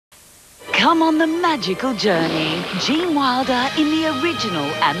Come on the magical journey. Gene Wilder in the original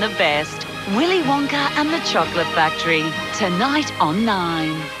and the best. Willy Wonka and the Chocolate Factory. Tonight on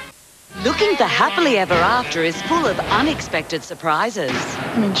 9. Looking for Happily Ever After is full of unexpected surprises.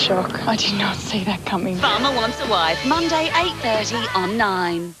 I'm in shock. I did not see that coming. Farmer Wants a Wife, Monday 8:30 on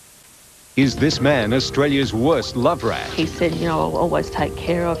 9. Is this man Australia's worst love rat? He said, you know, I'll always take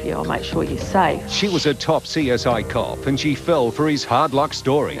care of you. I'll make sure you're safe. She was a top CSI cop and she fell for his hard luck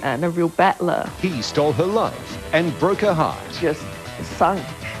story. And a real battler. He stole her love and broke her heart. Just sunk.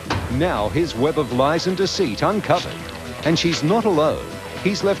 Now his web of lies and deceit uncovered. And she's not alone.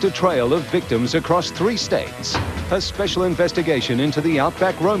 He's left a trail of victims across 3 states. A special investigation into the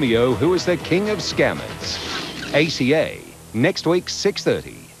Outback Romeo who is the king of scammers. ACA, next week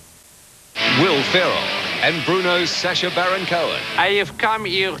 6:30. Will Ferrell and Bruno's Sacha Baron Cohen. I have come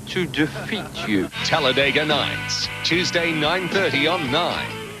here to defeat you. Talladega Nights, Tuesday 9:30 on 9.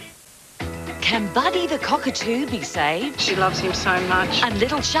 Can Buddy the cockatoo be saved? She loves him so much. And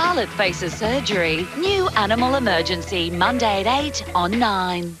little Charlotte faces surgery. New Animal Emergency, Monday at 8 on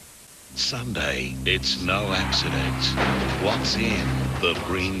 9. Sunday, it's no accident. What's in the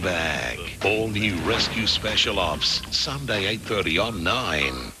green bag? All new Rescue Special Ops, Sunday 8:30 on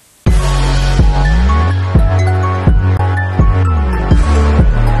 9.